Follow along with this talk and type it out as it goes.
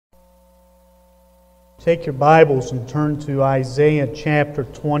Take your Bibles and turn to Isaiah chapter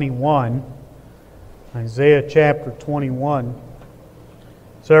 21. Isaiah chapter 21.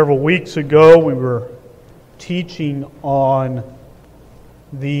 Several weeks ago we were teaching on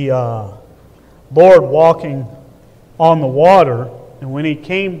the Lord walking on the water. And when He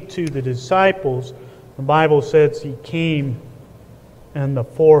came to the disciples, the Bible says He came in the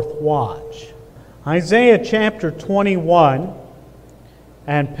fourth watch. Isaiah chapter 21,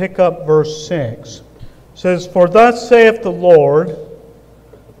 and pick up verse 6. Says, For thus hath the Lord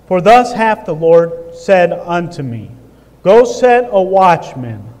said unto me, Go set a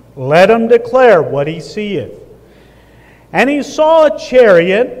watchman, let him declare what he seeth. And he saw a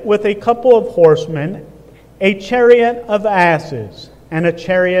chariot with a couple of horsemen, a chariot of asses, and a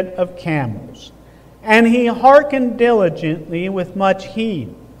chariot of camels. And he hearkened diligently with much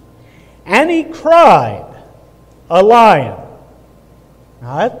heed. And he cried, A lion.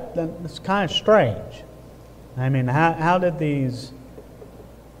 Now that's kind of strange. I mean, how did these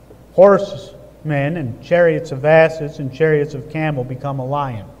horsemen and chariots of asses and chariots of camel become a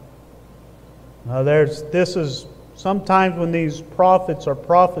lion? Now, this is sometimes when these prophets are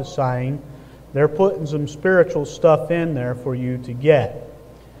prophesying, they're putting some spiritual stuff in there for you to get.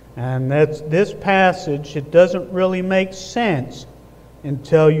 And this passage, it doesn't really make sense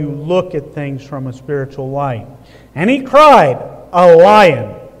until you look at things from a spiritual light. And he cried, A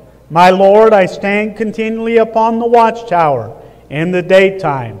lion. My Lord, I stand continually upon the watchtower in the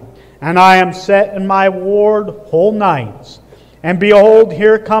daytime, and I am set in my ward whole nights. And behold,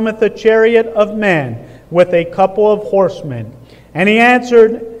 here cometh a chariot of men with a couple of horsemen. And he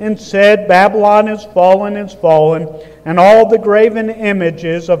answered and said, Babylon is fallen, and all the graven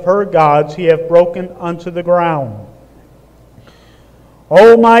images of her gods he hath broken unto the ground.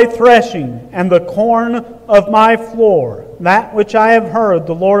 O my threshing, and the corn of my floor, that which I have heard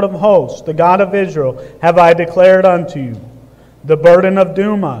the Lord of hosts, the God of Israel, have I declared unto you. The burden of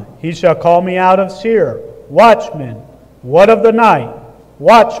Duma, he shall call me out of Seir. Watchman, what of the night?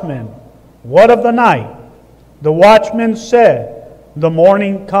 Watchman, what of the night? The watchman said, The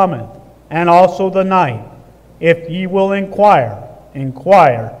morning cometh, and also the night. If ye will inquire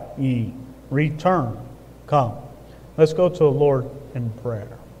ye. Return, come. Let's go to the Lord in prayer.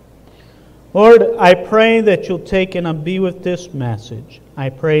 Lord, I pray that you'll take and be with this message. I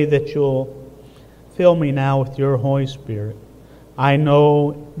pray that you'll fill me now with your Holy Spirit. I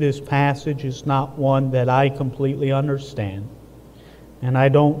know this passage is not one that I completely understand, and I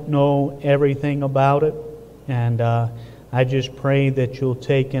don't know everything about it, and I just pray that you'll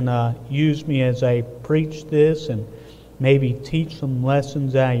take and use me as I preach this, and maybe teach some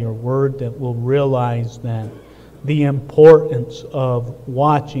lessons out of your word that will realize that the importance of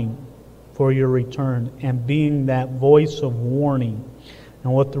watching for your return and being that voice of warning,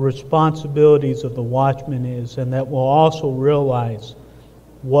 and what the responsibilities of the watchman is, and that we'll also realize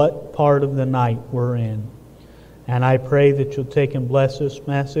what part of the night we're in. And I pray that you'll take and bless this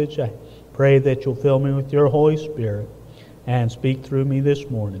message. I pray that you'll fill me with your Holy Spirit and speak through me this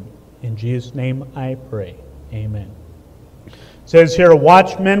morning. In Jesus' name I pray. Amen. It says here,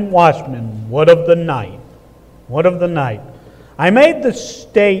 Watchman, watchman, what of the night? What of the night? I made the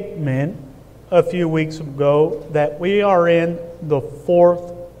statement a few weeks ago that we are in the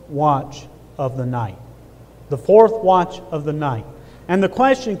fourth watch of the night. The fourth watch of the night. And the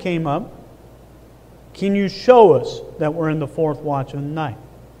question came up, can you show us that we're in the fourth watch of the night?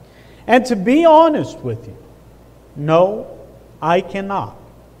 And to be honest with you, no, I cannot.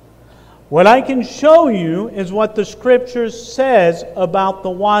 What I can show you is what the Scripture says about the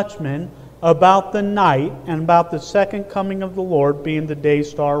watchman, about the night, and about the second coming of the Lord being the day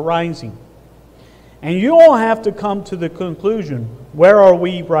star rising. And you all have to come to the conclusion, where are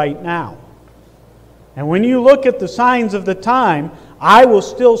we right now? And when you look at the signs of the time, I will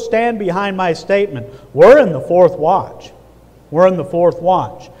still stand behind my statement. We're in the fourth watch. We're in the fourth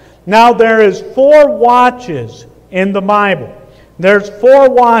watch. Now there is 4 watches in the Bible. There's 4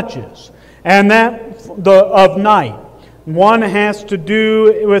 watches, and of night. One has to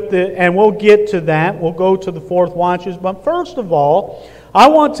do with and we'll get to that. We'll go to the fourth watches. But first of all, I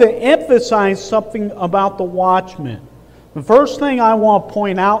want to emphasize something about the watchman. The first thing I want to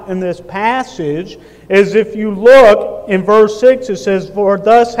point out in this passage is, if you look in verse 6, it says, For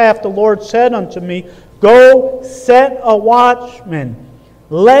thus hath the Lord said unto me, Go set a watchman,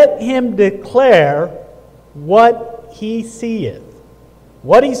 let him declare what he seeth.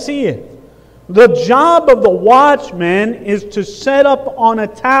 What he seeth. The job of the watchman is to set up on a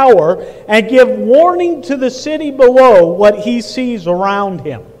tower and give warning to the city below what he sees around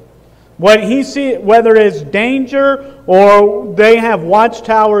him. What he see, whether it's danger or they have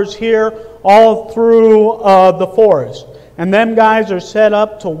watchtowers here all through the forest. And them guys are set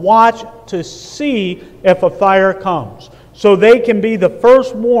up to watch to see if a fire comes. So they can be the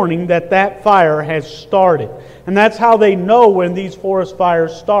first warning that that fire has started. And that's how they know when these forest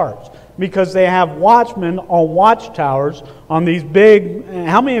fires start. Because they have watchmen on watchtowers on these big...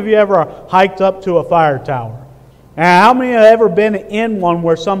 How many of you ever hiked up to a fire tower? And how many have ever been in one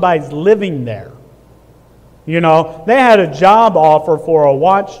where somebody's living there? You know, they had a job offer for a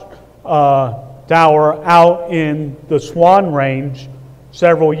watch tower out in the Swan Range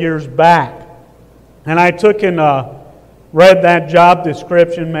several years back. And I took and read that job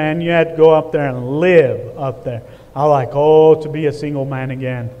description, man. You had to go up there and live up there. I like, to be a single man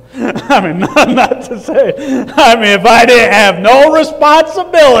again. I mean, not to say. I mean, if I didn't have no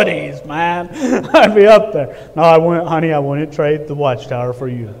responsibilities, man, I'd be up there. No, I wouldn't trade the watchtower for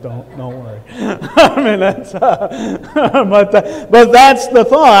you. Don't worry. I mean, that's, but that's the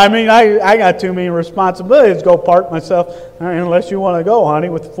thought. I mean, I got too many responsibilities to go park myself. Unless you want to go, honey,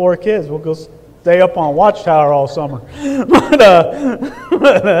 with the 4 kids, we'll go stay up on Watchtower all summer.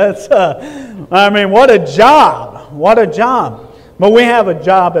 But that's, I mean, what a job. What a job. But we have a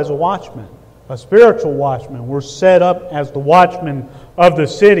job as a watchman, a spiritual watchman. We're set up as the watchman of the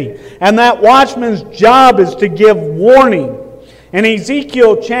city. And that watchman's job is to give warning. In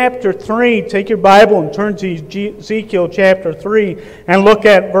Ezekiel chapter 3, take your Bible and turn to Ezekiel chapter 3 and look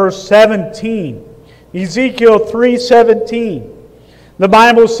at verse 17. Ezekiel 3:17. The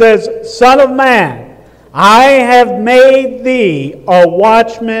Bible says, Son of man, I have made thee a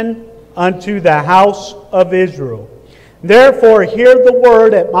watchman unto the house of Israel. Therefore hear the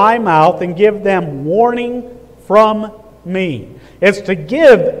word at my mouth and give them warning from me. It's to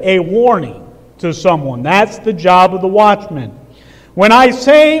give a warning to someone. That's the job of the watchman. When I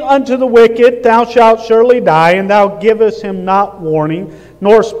say unto the wicked, thou shalt surely die, and thou givest him not warning,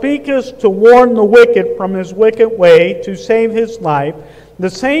 nor speakest to warn the wicked from his wicked way to save his life, the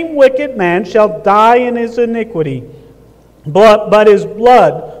same wicked man shall die in his iniquity, but his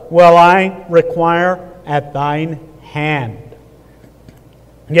blood will I require at thine hand.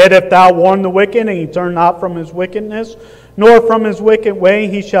 Yet if thou warn the wicked, and he turn not from his wickedness, nor from his wicked way,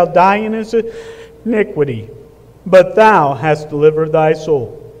 he shall die in his iniquity, but thou hast delivered thy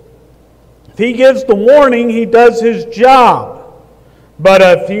soul. If he gives the warning, he does his job. But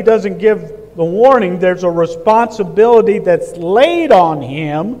if he doesn't give the warning, there's a responsibility that's laid on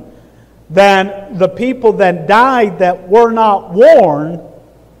him. Then the people that died that were not warned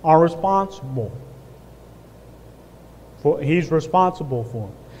are responsible. He's responsible for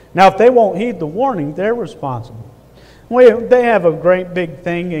them. Now, if they won't heed the warning, they're responsible. They have a great big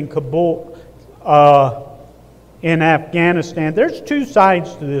thing in Kabul, in Afghanistan. There's 2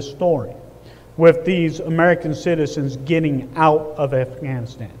 sides to this story with these American citizens getting out of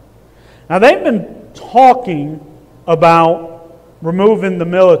Afghanistan. Now, they've been talking about removing the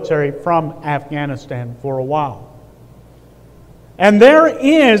military from Afghanistan for a while. And there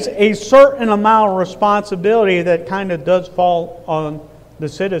is a certain amount of responsibility that kind of does fall on the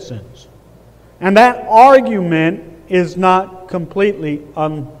citizens. And that argument is not completely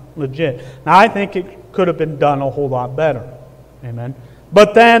unlegit. Now, I think it could have been done a whole lot better. Amen.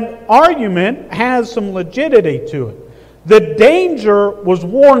 But that argument has some legitimacy to it. The danger was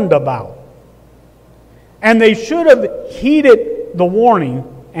warned about. And they should have heeded the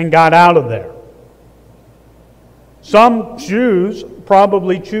warning and got out of there. Some Jews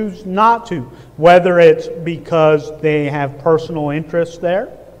probably choose not to, whether it's because they have personal interests there,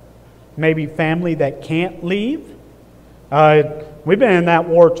 maybe family that can't leave. We've been in that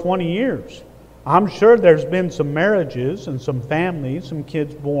war 20 years. I'm sure there's been some marriages and some families, some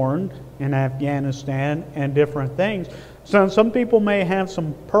kids born in Afghanistan and different things. So some people may have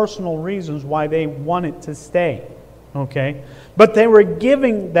some personal reasons why they wanted to stay. Okay? But they were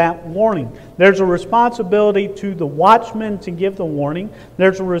giving that warning. There's a responsibility to the watchman to give the warning.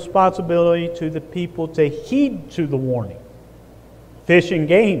 There's a responsibility to the people to heed to the warning. Fish and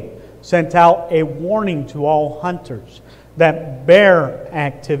Game sent out a warning to all hunters that bear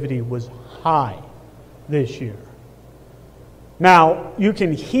activity was high this year. Now, you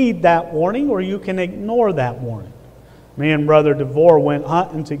can heed that warning or you can ignore that warning. Me and Brother DeVore went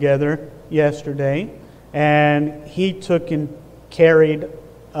hunting together yesterday, and he took and carried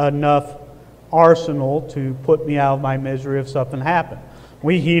enough arsenal to put me out of my misery if something happened.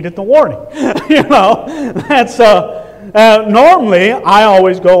 We heeded the warning. That's normally I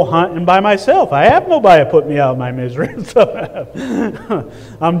always go hunting by myself. I have nobody to put me out of my misery.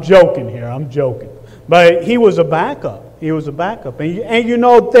 I'm joking here. I'm joking. But he was a backup. He was a backup. And you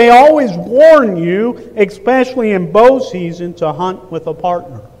know, they always warn you, especially in bow season, to hunt with a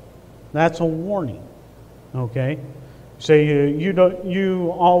partner. That's a warning. Okay? Say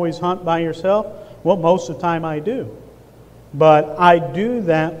you always hunt by yourself? Well, most of the time I do. But I do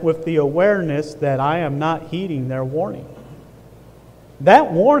that with the awareness that I am not heeding their warning.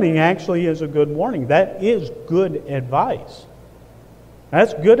 That warning actually is a good warning. That is good advice.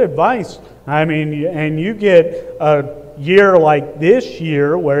 That's good advice. I mean, and you get a year like this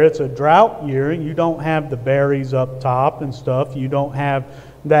year where it's a drought year and you don't have the berries up top and stuff. You don't have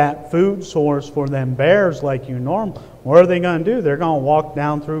that food source for them bears like you normally. What are they going to do? They're going to walk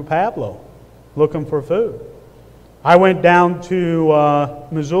down through Pablo looking for food. I went down to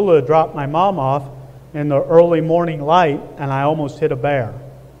Missoula to drop my mom off in the early morning light, and I almost hit a bear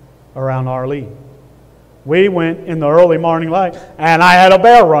around Arlene. We went in the early morning light, and I had a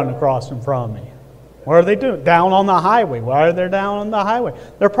bear run across in front of me. What are they doing? Down on the highway. Why are they down on the highway?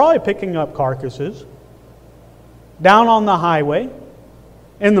 They're probably picking up carcasses. Down on the highway,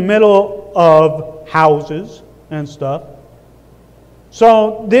 in the middle of houses and stuff.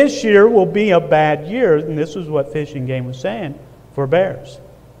 So this year will be a bad year, and this is what Fish and Game was saying, for bears,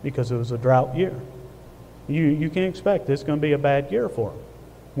 because it was a drought year. You can expect this is going to be a bad year for them,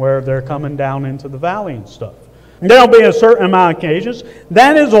 where they're coming down into the valley and stuff. And there'll be a certain amount of occasions.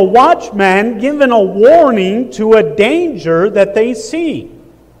 That is a watchman giving a warning to a danger that they see.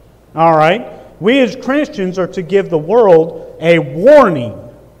 All right? We as Christians are to give the world a warning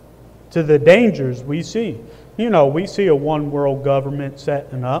to the dangers we see. You know, we see a one world government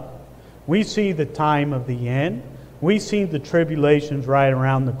setting up. We see the time of the end. We see the tribulations right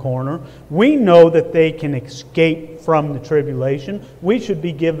around the corner. We know that they can escape from the tribulation. We should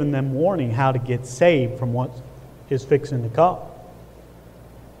be giving them warning how to get saved from what is fixing to come.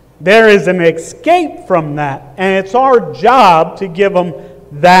 There is an escape from that, and it's our job to give them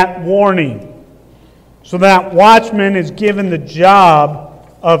that warning. So that watchman is given the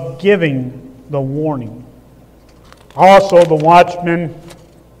job of giving the warning. Also, the watchman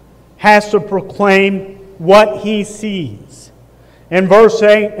has to proclaim what he sees. In verse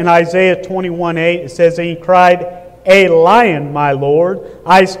 8, in Isaiah 21:8, it says, "And he cried, A lion, my Lord.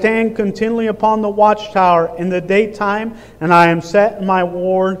 I stand continually upon the watchtower in the daytime, and I am set in my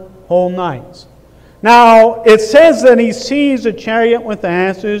ward whole nights." Now, it says that he sees a chariot with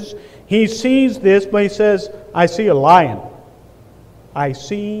asses. He sees this, but he says, I see a lion. I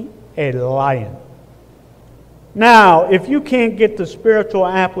see a lion. Now, if you can't get the spiritual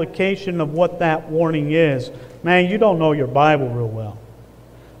application of what that warning is, man, you don't know your Bible real well.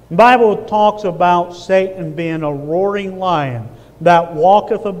 The Bible talks about Satan being a roaring lion that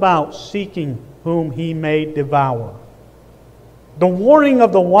walketh about seeking whom he may devour. The warning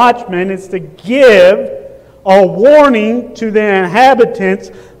of the watchman is to give a warning to the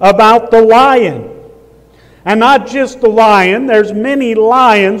inhabitants about the lion. And not just the lion, there's many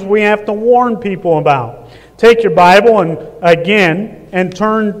lions we have to warn people about. Take your Bible and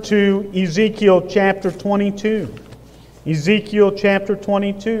turn to Ezekiel chapter 22. Ezekiel chapter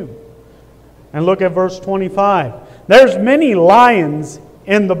 22. And look at verse 25. There's many lions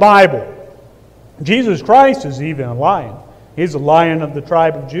in the Bible. Jesus Christ is even a lion. He's a lion of the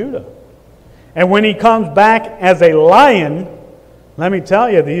tribe of Judah. And when he comes back as a lion, let me tell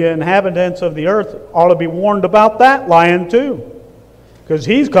you, the inhabitants of the earth ought to be warned about that lion too. Because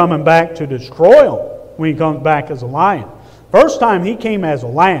he's coming back to destroy them when he comes back as a lion. First time he came as a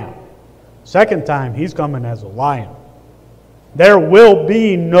lamb. Second time he's coming as a lion. There will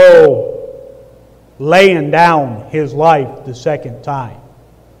be no laying down his life the second time.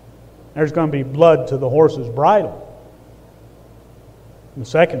 There's going to be blood to the horse's bridle the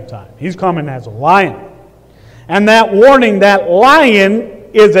second time. He's coming as a lion. And that warning, that lion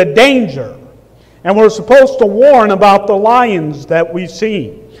is a danger. And we're supposed to warn about the lions that we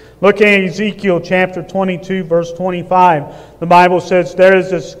see. Look at Ezekiel chapter 22, verse 25. The Bible says, "There is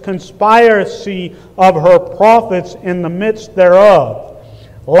this conspiracy of her prophets in the midst thereof,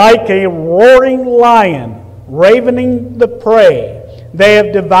 like a roaring lion, ravening the prey. They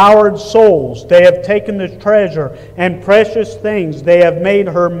have devoured souls. They have taken the treasure and precious things. They have made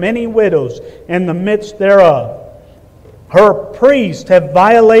her many widows in the midst thereof. Her priests have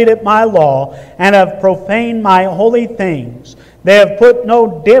violated my law and have profaned my holy things. They have put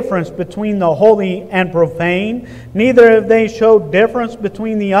no difference between the holy and profane, neither have they showed difference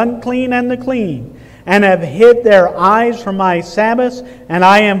between the unclean and the clean, and have hid their eyes from my Sabbaths, and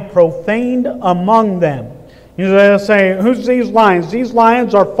I am profaned among them." You know, they'll say, who's these lions? These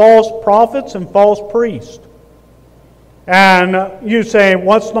lions are false prophets and false priests. And you say,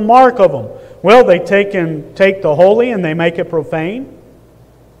 what's the mark of them? Well, they take the holy and they make it profane.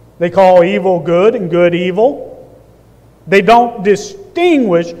 They call evil good and good evil. They don't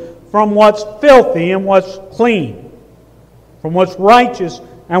distinguish from what's filthy and what's clean, from what's righteous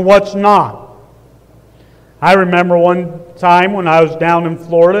and what's not. I remember one time when I was down in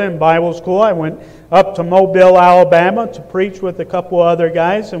Florida in Bible school, I went up to Mobile, Alabama to preach with a couple other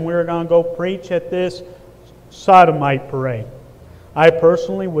guys, and we were going to go preach at this sodomite parade. I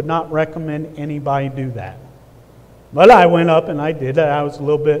personally would not recommend anybody do that. But I went up and I did it. I was a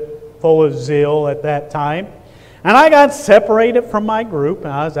little bit full of zeal at that time. And I got separated from my group,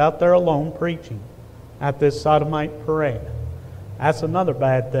 and I was out there alone preaching at this sodomite parade. That's another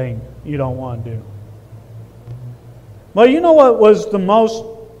bad thing you don't want to do. Well, you know what was the most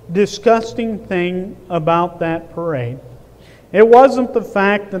disgusting thing about that parade? It wasn't the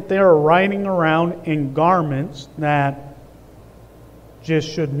fact that they were riding around in garments that just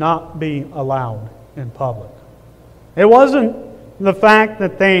should not be allowed in public. It wasn't the fact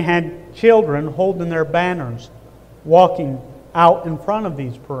that they had children holding their banners walking out in front of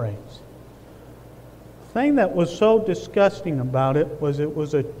these parades. The thing that was so disgusting about it was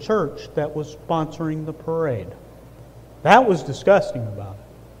a church that was sponsoring the parade. That was disgusting about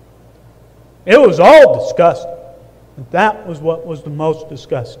it. It was all disgusting. But that was what was the most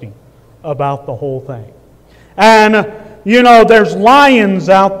disgusting about the whole thing. And, you know, there's lions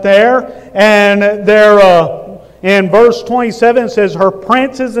out there, and they're, in verse 27 it says, her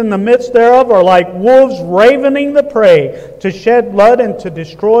princes in the midst thereof are like wolves ravening the prey, to shed blood and to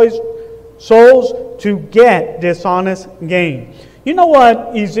destroy souls, to get dishonest gain. You know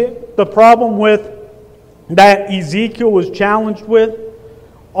what is the problem with that Ezekiel was challenged with?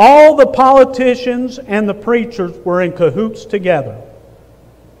 All the politicians and the preachers were in cahoots together.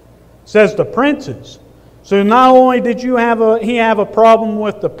 It says the princes. So not only did he have a problem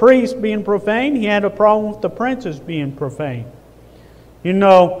with the priests being profane, he had a problem with the princes being profane. You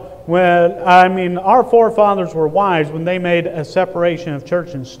know, our forefathers were wise when they made a separation of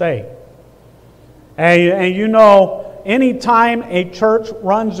church and state. And you know, anytime a church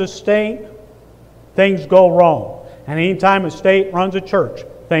runs a state, things go wrong. And anytime a state runs a church,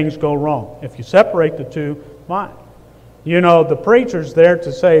 things go wrong. If you separate the two, fine. You know, the preacher's there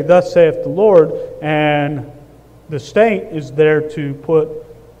to say, thus saith the Lord, and the state is there to put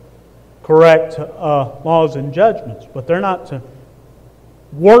correct laws and judgments. But they're not to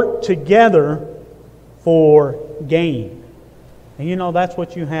work together for gain. And you know, that's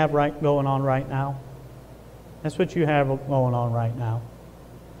what you have going on right now. That's what you have going on right now.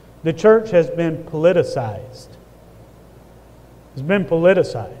 The church has been politicized. It's been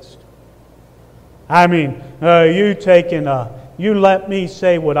politicized. I mean, you let me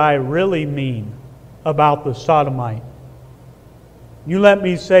say what I really mean about the sodomite. You let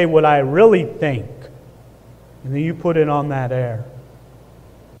me say what I really think, and then you put it on that air.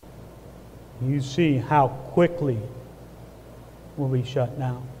 You see how quickly we'll be shut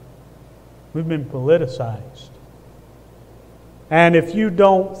down. We've been politicized. And if you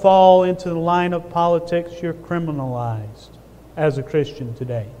don't fall into the line of politics, you're criminalized as a Christian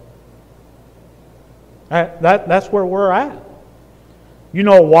today. That's where we're at. You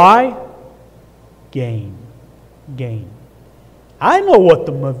know why? Gain. I know what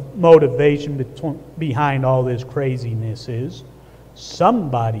the motivation behind all this craziness is.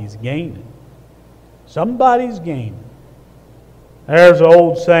 Somebody's gaining. Somebody's gaining. There's an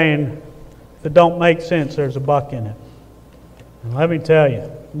old saying, if it don't make sense, there's a buck in it. And let me tell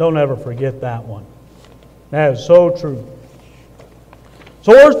you, don't ever forget that one. That is so true.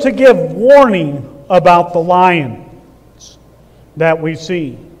 So we're to give warning about the lions that we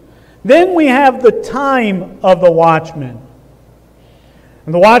see. Then we have the time of the watchman.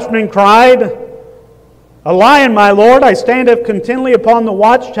 And the watchman cried, a lion, my lord, I stand up continually upon the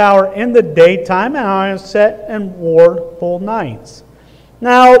watchtower in the daytime, and I am set and ward full nights.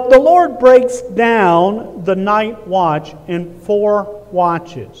 Now, the Lord breaks down the night watch in 4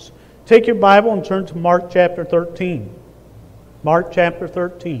 watches. Take your Bible and turn to Mark chapter 13. Mark chapter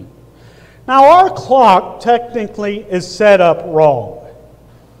 13. Now, our clock technically is set up wrong.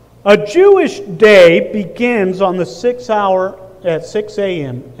 A Jewish day begins on the 6th hour at 6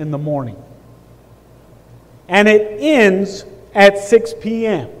 a.m. in the morning. And it ends at 6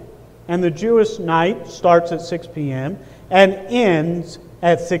 p.m. And the Jewish night starts at 6 p.m. and ends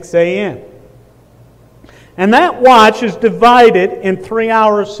at 6 a.m. And that watch is divided in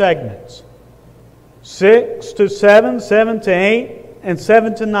 3-hour segments. 6 to 7, 7 to 8, and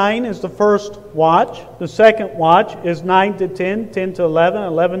 7 to 9 is the first watch. The second watch is 9 to 10, 10 to 11,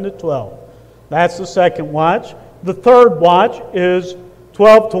 11 to 12. That's the second watch. The third watch is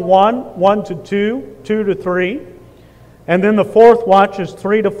 12 to 1, 1 to 2, 2 to 3. And then the fourth watch is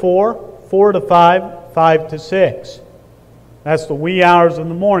 3 to 4, 4 to 5, 5 to 6. That's the wee hours of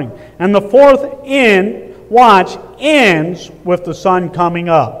the morning. And the fourth watch ends with the sun coming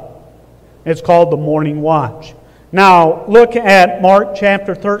up. It's called the morning watch. Now, look at Mark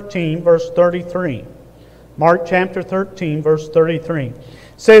chapter 13, verse 33. Mark chapter 13, verse 33. It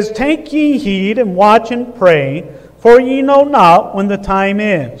says, "Take ye heed and watch and pray, for ye know not when the time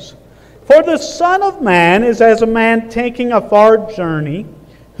is. For the Son of Man is as a man taking a far journey,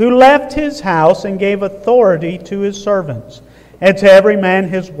 who left his house and gave authority to his servants, and to every man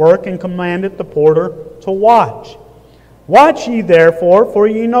his work, and commanded the porter to watch. Watch ye therefore, for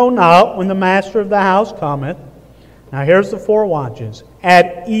ye know not when the master of the house cometh." Now here's the four watches.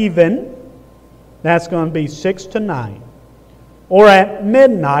 "At even," that's going to be 6 to 9. "Or at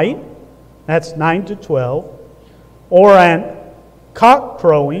midnight," that's 9 to 12. "Or at cock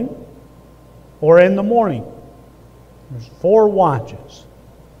crowing," or in the morning. There's four watches.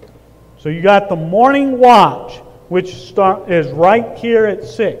 So you got the morning watch, which is right here at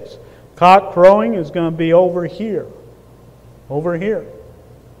 6. Cock crowing is going to be over here. Over here.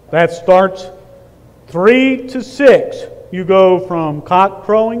 That starts 3 to 6. You go from cock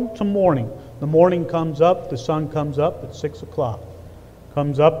crowing to morning. The morning comes up, the sun comes up at 6 o'clock.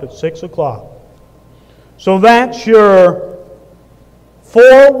 Comes up at 6 o'clock. So that's your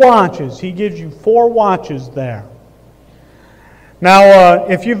four watches. He gives you four watches there. Now,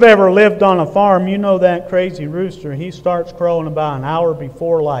 if you've ever lived on a farm, you know that crazy rooster. He starts crowing about an hour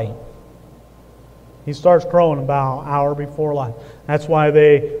before light. He starts crowing about an hour before light. That's why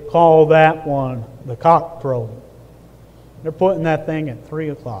they call that one the cock crowing. They're putting that thing at 3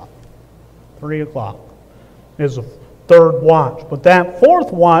 o'clock. 3 o'clock is the third watch. But that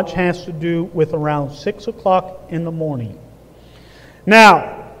fourth watch has to do with around 6 o'clock in the morning.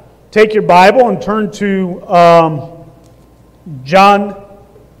 Now, take your Bible and turn to John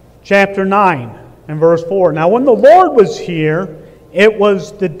chapter 9 and verse 4. Now, when the Lord was here, it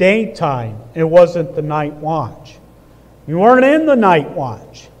was the daytime. It wasn't the night watch. You weren't in the night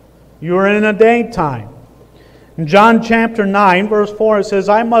watch. You were in the daytime. In John chapter 9, verse 4, it says,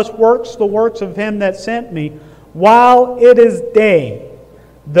 "I must work the works of him that sent me, while it is day.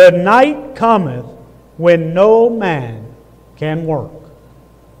 The night cometh when no man can work."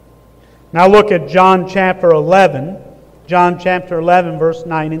 Now look at John chapter 11. John chapter 11, verse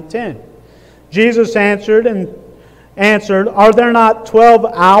 9 and 10. "Jesus answered, Are there not 12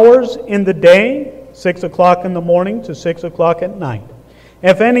 hours in the day, 6 o'clock in the morning to 6 o'clock at night?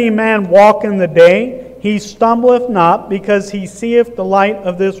 If any man walk in the day, he stumbleth not, because he seeth the light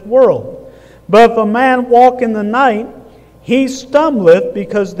of this world. But if a man walk in the night, he stumbleth,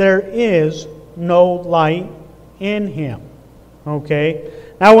 because there is no light in him." Okay?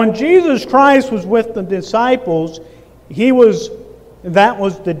 Now when Jesus Christ was with the disciples, that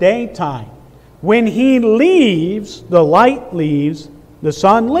was the daytime. When He leaves, the light leaves, the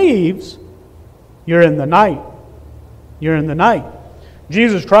sun leaves, you're in the night. You're in the night.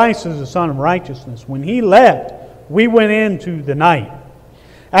 Jesus Christ is the Son of Righteousness. When He left, we went into the night.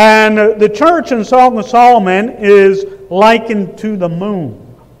 And the church in Song of Solomon is likened to the moon.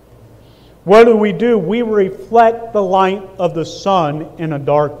 What do? We reflect the light of the sun in a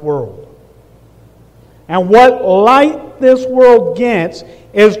dark world. And what light this world gets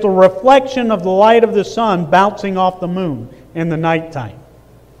is the reflection of the light of the sun bouncing off the moon in the nighttime.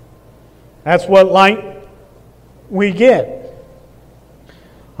 That's what light we get.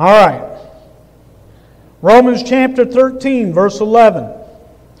 All right. Romans chapter 13, verse 11.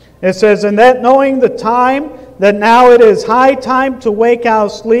 It says, "And that knowing the time, that now it is high time to wake out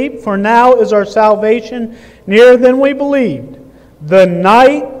of sleep, for now is our salvation nearer than we believed. The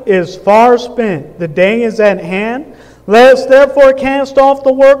night is far spent, the day is at hand. Let us therefore cast off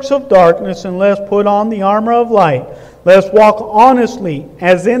the works of darkness, and let us put on the armor of light. Let us walk honestly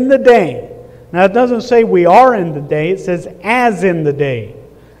as in the day." Now it doesn't say we are in the day, it says as in the day.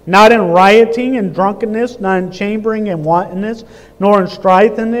 "Not in rioting and drunkenness, not in chambering and wantonness, nor in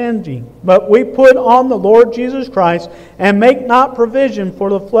strife and envy. But we put on the Lord Jesus Christ, and make not provision for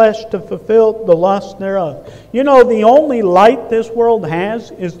the flesh to fulfill the lust thereof." You know, the only light this world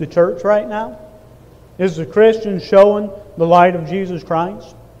has is the church right now. Is the Christians showing the light of Jesus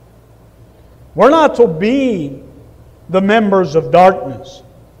Christ? We're not to be the members of darkness.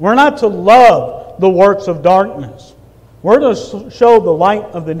 We're not to love the works of darkness. We're to show the light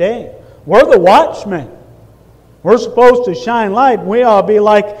of the day. We're the watchmen. We're supposed to shine light. We ought to be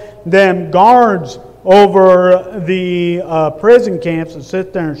like them guards over the prison camps that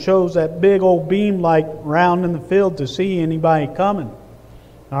sit there and shows that big old beam light around in the field to see anybody coming.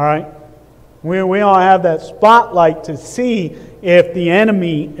 All right? We all have that spotlight to see if the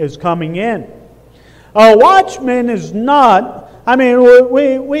enemy is coming in. A watchman is not, I mean,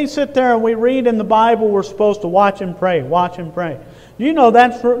 we sit there and we read in the Bible we're supposed to watch and pray, watch and pray. You know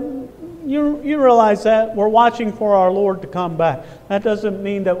that's you realize that we're watching for our Lord to come back. That doesn't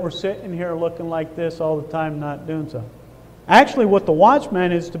mean that we're sitting here looking like this all the time, not doing so. Actually, what the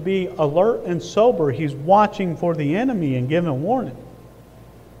watchman is to be alert and sober. He's watching for the enemy and giving warning.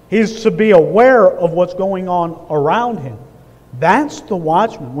 He's to be aware of what's going on around him. That's the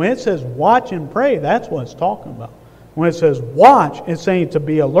watchman. When it says watch and pray, that's what it's talking about. When it says watch, it's saying to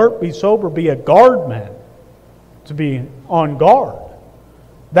be alert, be sober, be a guard man. To be on guard.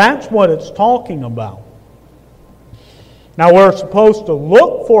 That's what it's talking about. Now we're supposed to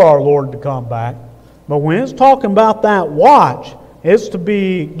look for our Lord to come back, but when it's talking about that watch, it's to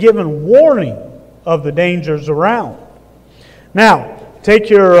be given warning of the dangers around. Now, take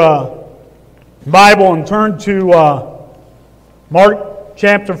your Bible and turn to Mark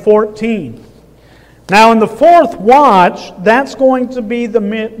chapter 14. Now in the fourth watch, that's going to be the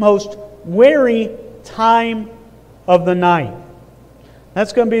most weary time of the night.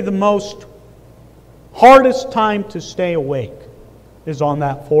 That's going to be the most hardest time to stay awake, is on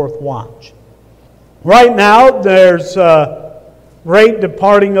that fourth watch. Right now, there's great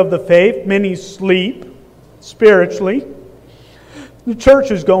departing of the faith. Many sleep spiritually. The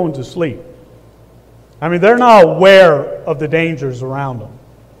church is going to sleep. I mean, they're not aware of the dangers around them.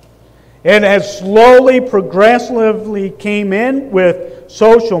 It has slowly, progressively came in with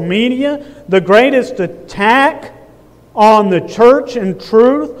social media. The greatest attack on the church and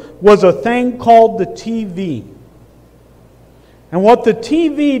truth was a thing called the TV. And what the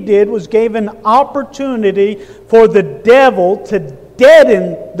TV did was gave an opportunity for the devil to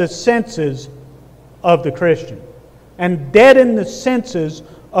deaden the senses of the Christian and deaden the senses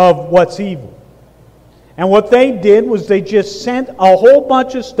of what's evil. And what they did was they just sent a whole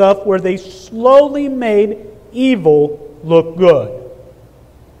bunch of stuff where they slowly made evil look good.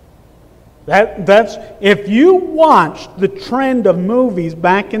 That's if you watch the trend of movies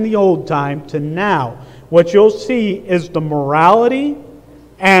back in the old time to now, what you'll see is the morality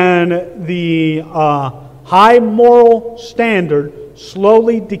and the high moral standard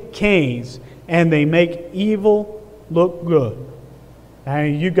slowly decays, and they make evil look good.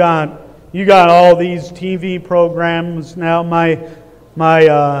 And you got all these TV programs now. My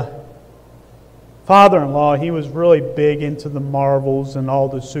father-in-law, he was really big into the Marvels and all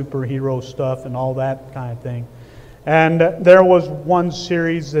the superhero stuff and all that kind of thing. And there was one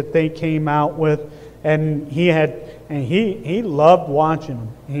series that they came out with, and he loved watching them.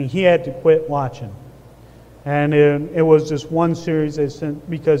 And he had to quit watching. And it was this one series they sent,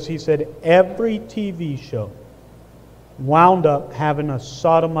 because he said every TV show wound up having a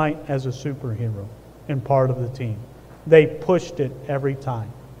sodomite as a superhero in part of the team. They pushed it every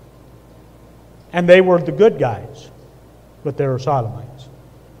time. And they were the good guys, but they were sodomites.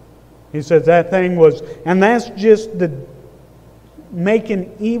 He says that thing was, and that's just the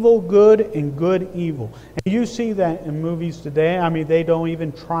making evil good and good evil. And you see that in movies today. I mean, they don't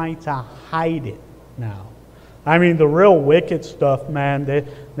even try to hide it now. I mean, the real wicked stuff, man,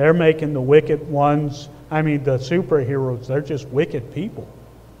 they're making the wicked ones, I mean, the superheroes, they're just wicked people.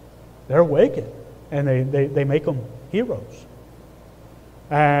 They're wicked. And they make them heroes.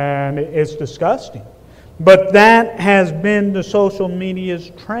 And it's disgusting. But that has been the social media's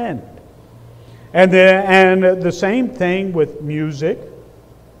trend. And the same thing with music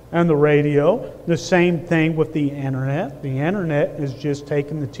and the radio. The same thing with the internet. The internet is just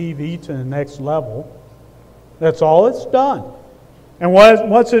taking the TV to the next level. That's all it's done. And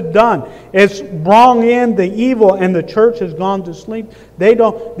what's it done? It's brought in the evil, and the church has gone to sleep.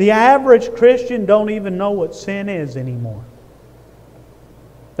 The average Christian don't even know what sin is anymore.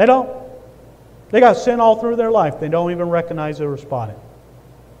 They don't. They got sin all through their life. They don't even recognize they were spotted.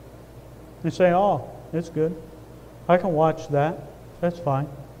 They say, oh, it's good. I can watch that. That's fine.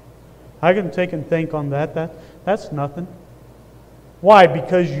 I can take and think on that. That's nothing. Why?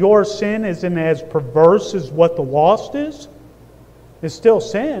 Because your sin isn't as perverse as what the lost is? It's still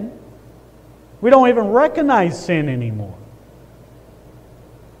sin. We don't even recognize sin anymore.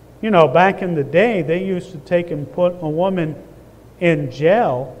 You know, back in the day, they used to take and put a woman in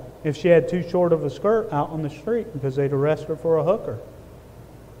jail if she had too short of a skirt out on the street because they'd arrest her for a hooker.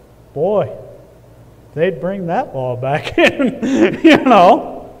 Boy, they'd bring that law back in, you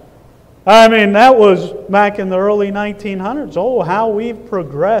know. I mean, that was back in the early 1900s. Oh, how we've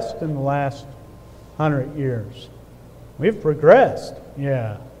progressed in the last 100 years. We've progressed.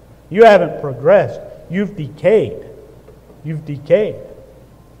 Yeah. You haven't progressed. You've decayed. You've decayed.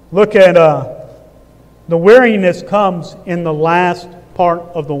 Look at the weariness comes in the last part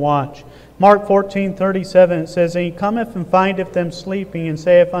of the watch. Mark 14:37, it says, And he cometh and findeth them sleeping, and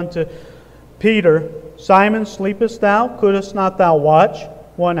saith unto Peter, Simon, sleepest thou? Couldst not thou watch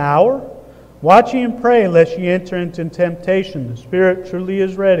 1 hour? Watch ye and pray, lest ye enter into temptation. The spirit truly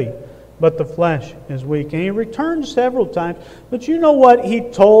is ready, but the flesh is weak. And he returned several times. But you know what he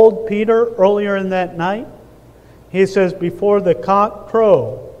told Peter earlier in that night? He says, Before the cock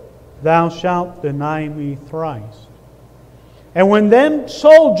crow, thou shalt deny me thrice. And when them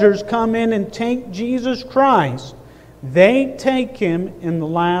soldiers come in and take Jesus Christ, they take Him in the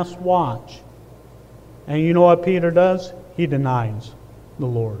last watch. And you know what Peter does? He denies the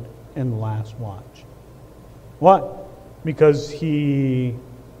Lord in the last watch. What? Because he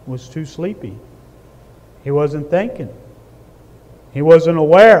was too sleepy. He wasn't thinking. He wasn't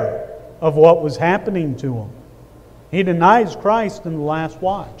aware of what was happening to him. He denies Christ in the last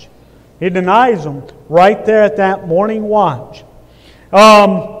watch. He denies Him right there at that morning watch.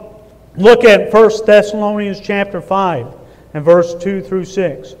 Look at 1 Thessalonians chapter 5 and verse 2 through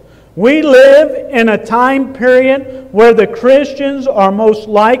 6. We live in a time period where the Christians are most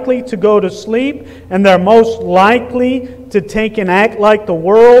likely to go to sleep, and they're most likely to take and act like the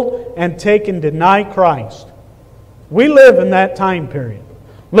world and take and deny Christ. We live in that time period.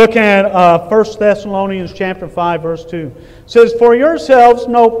 Look at 1 Thessalonians chapter 5, verse 2. It says, For yourselves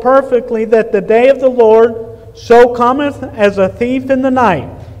know perfectly that the day of the Lord so cometh as a thief in the night.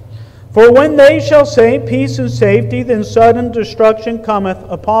 For when they shall say peace and safety, then sudden destruction cometh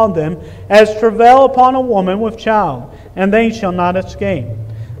upon them, as travail upon a woman with child, and they shall not escape.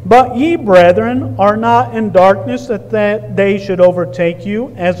 But ye, brethren, are not in darkness, that day should overtake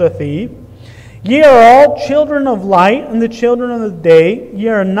you as a thief. Ye are all children of light, and the children of the day. Ye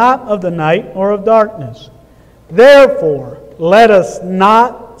are not of the night or of darkness. Therefore, let us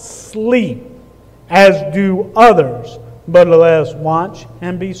not sleep as do others, but let us watch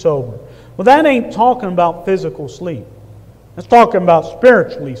and be sober. Well, that ain't talking about physical sleep. That's talking about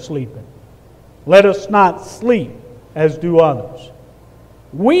spiritually sleeping. Let us not sleep as do others.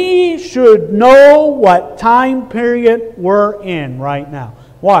 We should know what time period we're in right now.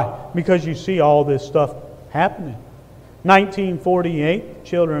 Why? Because you see all this stuff happening. 1948, the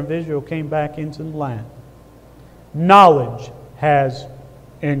children of Israel came back into the land. Knowledge has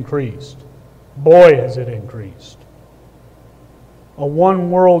increased. Boy, has it increased. A one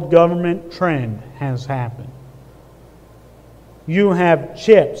world government trend has happened. You have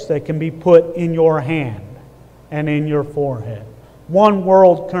chips that can be put in your hand and in your forehead. One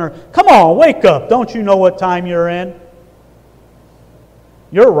world currency. Come on, wake up. Don't you know what time you're in?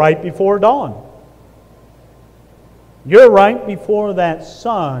 You're right before dawn. You're right before that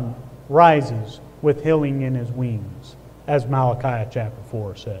sun rises with healing in his wings, as Malachi chapter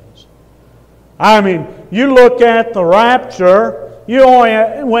 4 says. I mean, you look at the rapture,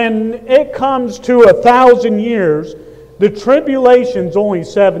 when it comes to 1,000 years, the tribulation's only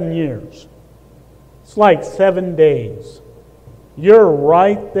 7 years. It's like 7 days. You're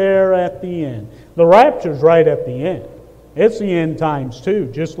right there at the end. The rapture's right at the end. It's the end times too,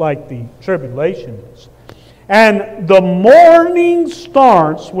 just like the tribulation is. And the morning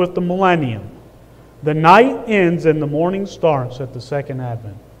starts with the millennium. The night ends and the morning starts at the second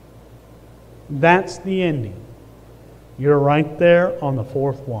advent. That's the ending. You're right there on the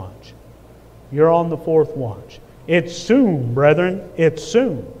fourth watch. You're on the fourth watch. It's soon, brethren. It's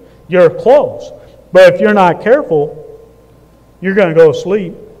soon. You're close. But if you're not careful, you're going to go to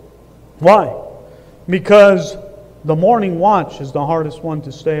sleep. Why? Because the morning watch is the hardest one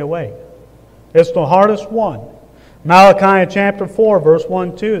to stay awake. It's the hardest one. Malachi chapter 4, verse 1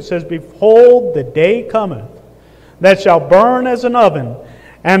 and 2, it says, Behold, the day cometh, that shall burn as an oven,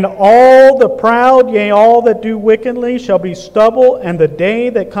 and all the proud, yea, all that do wickedly, shall be stubble, and the day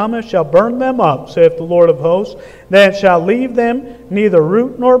that cometh shall burn them up, saith the Lord of hosts, that shall leave them neither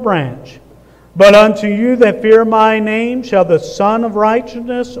root nor branch. But unto you that fear my name shall the Son of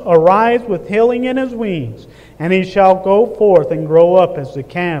Righteousness arise with healing in his wings, and he shall go forth and grow up as the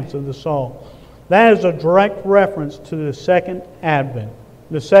calves of the soul. That is a direct reference to the second advent,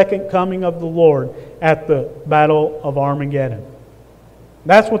 the second coming of the Lord at the Battle of Armageddon.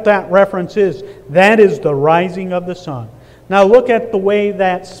 That's what that reference is. That is the rising of the sun. Now look at the way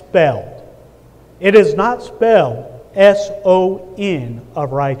that's spelled. It is not spelled S-O-N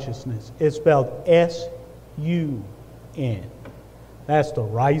of righteousness. It's spelled S-U-N. That's the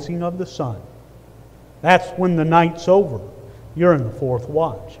rising of the sun. That's when the night's over. You're in the fourth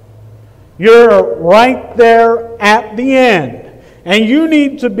watch. You're right there at the end. And you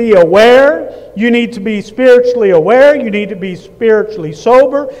need to be aware. You need to be spiritually aware. You need to be spiritually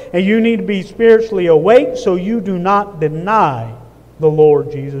sober. And you need to be spiritually awake so you do not deny the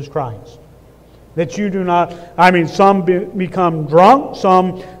Lord Jesus Christ. That you do not, some become drunk.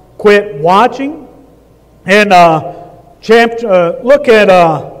 Some quit watching. And look at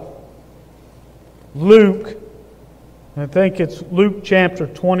Luke. I think it's Luke chapter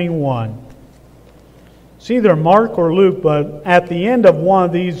 21. It's either Mark or Luke, but at the end of one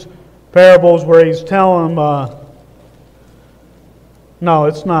of these parables where he's telling them, no,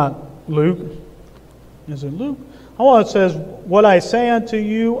 it's not Luke. Is it Luke? Oh, it says, what I say unto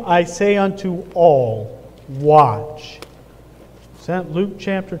you, I say unto all, watch. Is that Luke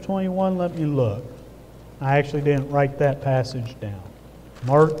chapter 21? Let me look. I actually didn't write that passage down.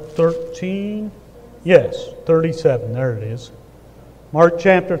 Mark 13. Yes, 37. There it is. Mark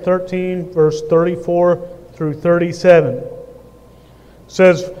chapter 13, verse 34 through 37.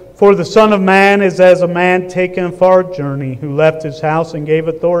 Says, for the Son of Man is as a man taken a far journey, who left his house and gave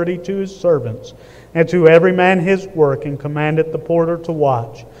authority to his servants, and to every man his work, and commanded the porter to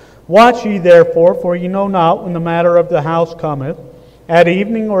watch. Watch ye therefore, for ye know not when the matter of the house cometh, at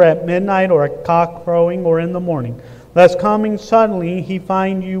evening, or at midnight, or at cock crowing, or in the morning, lest coming suddenly he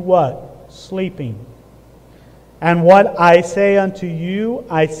find you what? Sleeping. And what I say unto you,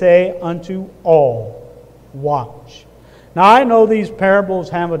 I say unto all, watch. Now I know these parables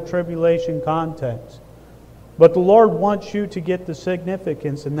have a tribulation context, but the Lord wants you to get the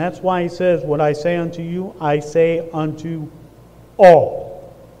significance, and that's why He says, what I say unto you, I say unto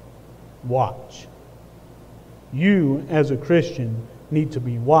all, watch. You, as a Christian, need to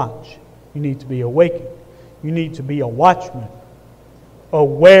be watched. You need to be awakened. You need to be a watchman,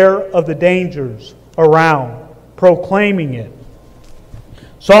 aware of the dangers around, proclaiming it.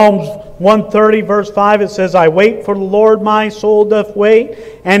 Psalms 130 verse 5, it says, I wait for the Lord, my soul doth wait,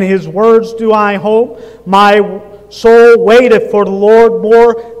 and His words do I hope. My soul waiteth for the Lord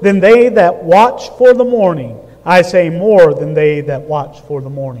more than they that watch for the morning. I say more than they that watch for the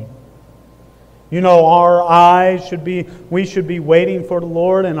morning. You know, we should be waiting for the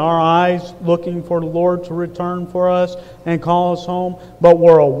Lord, and our eyes looking for the Lord to return for us and call us home. But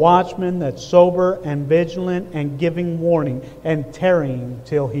we're a watchman that's sober and vigilant and giving warning and tarrying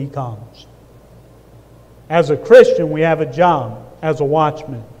till He comes. As a Christian, we have a job as a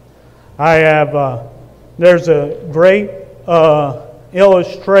watchman. There's a great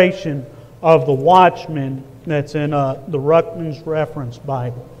illustration of the watchman that's in the Ruckman's Reference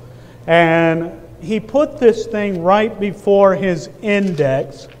Bible. And he put this thing right before his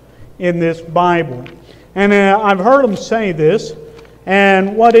index in this Bible. And I've heard him say this.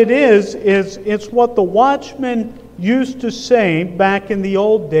 And what it is it's what the watchmen used to say back in the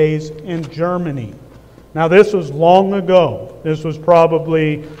old days in Germany. Now this was long ago. This was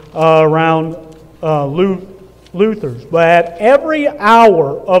probably around Luther's. But at every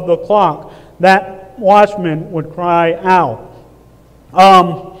hour of the clock, that watchman would cry out.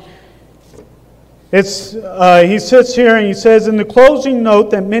 He sits here and he says, in the closing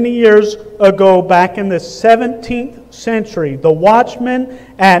note, that many years ago, back in the 17th century, the watchman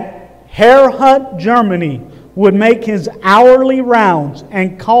at Herrhut, Germany, would make his hourly rounds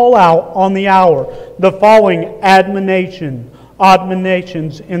and call out on the hour the following admonitions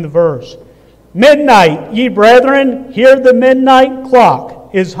in the verse. Midnight, ye brethren, hear the midnight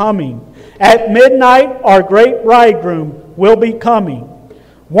clock is humming. At midnight our great bridegroom will be coming.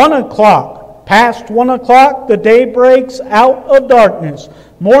 1 o'clock, past 1 o'clock, the day breaks out of darkness.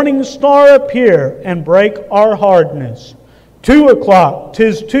 Morning star appear and break our hardness. 2 o'clock,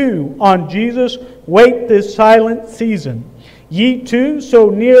 'tis 2, on Jesus wait this silent season. Ye two, so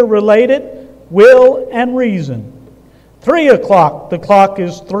near related, will and reason. 3 o'clock, the clock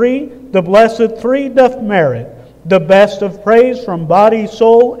is 3, the blessed 3 doth merit the best of praise from body,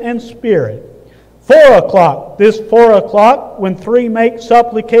 soul, and spirit. 4 o'clock, this 4 o'clock, when 3 make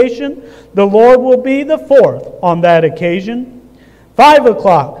supplication, the Lord will be the 4th on that occasion. 5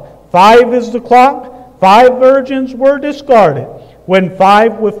 o'clock, 5 is the clock, 5 virgins were discarded, when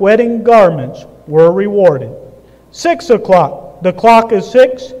 5 with wedding garments were rewarded. 6 o'clock, the clock is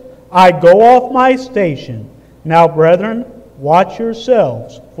 6, I go off my station. Now, brethren, watch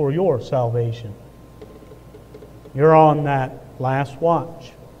yourselves for your salvation. You're on that last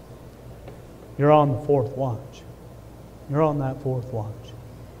watch. You're on the 4th watch. You're on that 4th watch.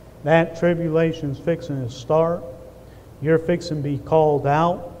 That tribulation's fixing to start. You're fixing to be called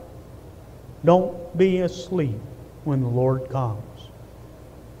out. Don't be asleep when the Lord comes.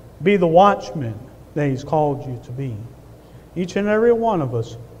 Be the watchman that He's called you to be. Each and every one of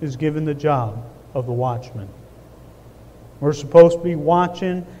us is given the job of the watchman. We're supposed to be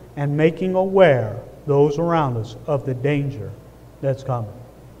watching and making aware those around us of the danger that's coming.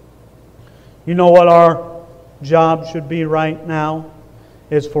 You know what our job should be right now?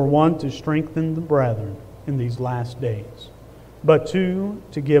 Is for one, to strengthen the brethren in these last days. But two,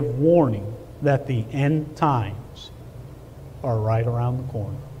 to give warning that the end times are right around the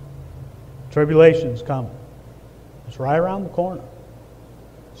corner. Tribulation's coming. It's right around the corner.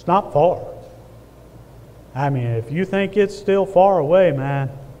 It's not far. I mean, if you think it's still far away, man,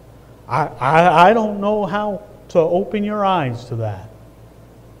 I don't know how to open your eyes to that.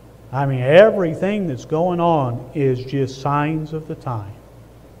 I mean, everything that's going on is just signs of the time.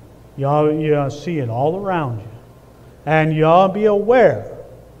 You see it all around you. And you ought to be aware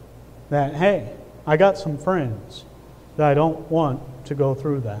that, hey, I got some friends that I don't want to go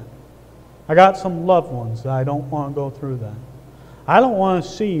through that. I got some loved ones that I don't want to go through that. I don't want to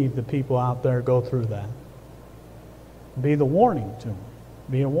see the people out there go through that. Be the warning to them.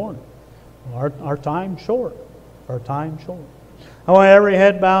 Be a warning. Our time's short. Our time's short. I want every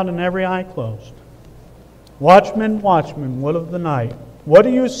head bowed and every eye closed. Watchman, watchman, what of the night? What do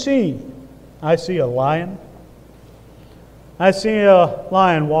you see? I see a lion. I see a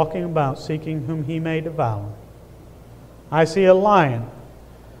lion walking about, seeking whom he may devour. I see a lion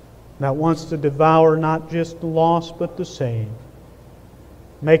that wants to devour not just the lost, but the saved.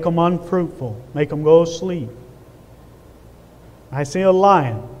 Make them unfruitful. Make them go to sleep. I see a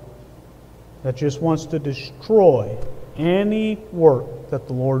lion that just wants to destroy any work that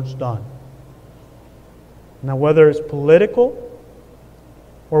the Lord's done. Now, whether it's political,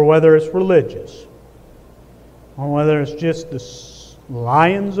 or whether it's religious, or whether it's just the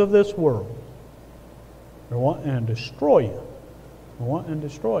lions of this world, they're wanting to destroy you. They're wanting to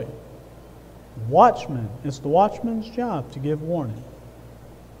destroy you. Watchman, it's the watchman's job to give warning.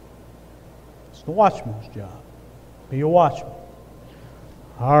 It's the watchman's job. Be a watchman.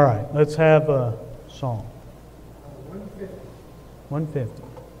 All right, let's have a song. 150.